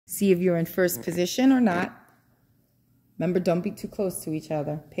see if you're in first position or not. Remember, don't be too close to each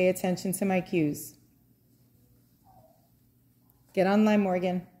other. Pay attention to my cues. Get online,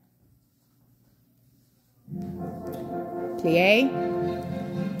 Morgan. Plie.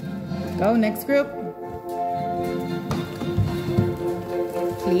 Go, next group.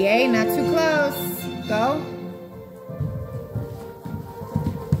 Plie, not too close. Go.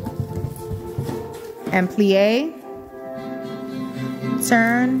 And plie.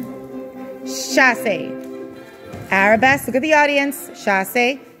 Turn. Chasse. Arabesque. Look at the audience.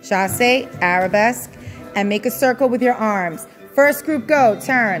 Chasse. Chasse. Arabesque. And make a circle with your arms. First group, go.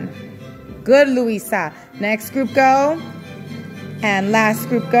 Turn. Good, Luisa. Next group, go. And last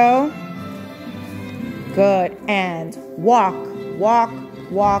group, go. Good. And walk, walk,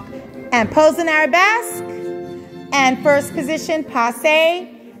 walk. And pose in arabesque. And first position, passe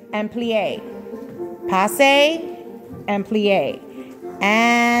and plie. Passe and plie.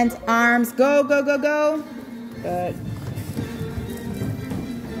 And arms, go, go, go, go. Good.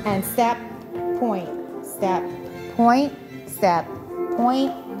 And step, point, step, point, step,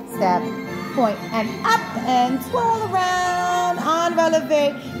 point, step, point, and up and twirl around en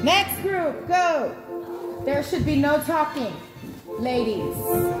releve. Next group, go. There should be no talking, ladies.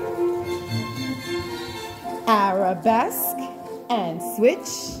 Arabesque and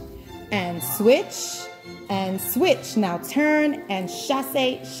switch and switch and switch. Now turn and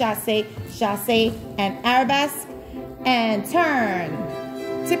chasse, chasse, chasse, and arabesque and turn.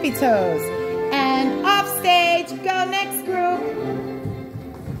 Tippy toes. And off stage, go next group.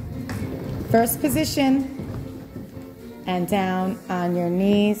 First position, and down on your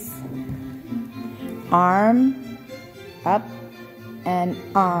knees. Arm, up, and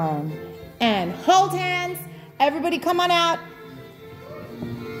arm. And hold hands. Everybody come on out.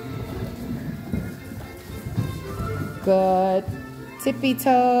 Good. Tippy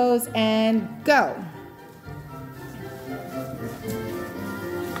toes, and go.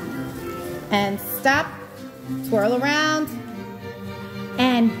 And stop, twirl around,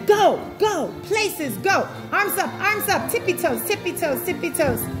 and go, go, places, go. Arms up, tippy toes, tippy toes, tippy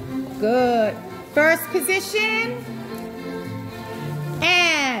toes. Good. First position,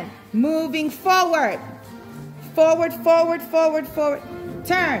 and moving forward. Forward, forward, forward, forward.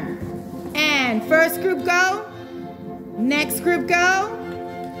 Turn, and first group, go. Next group, go.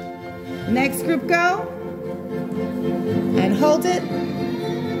 Next group, go. And hold it.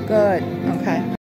 Good. Okay.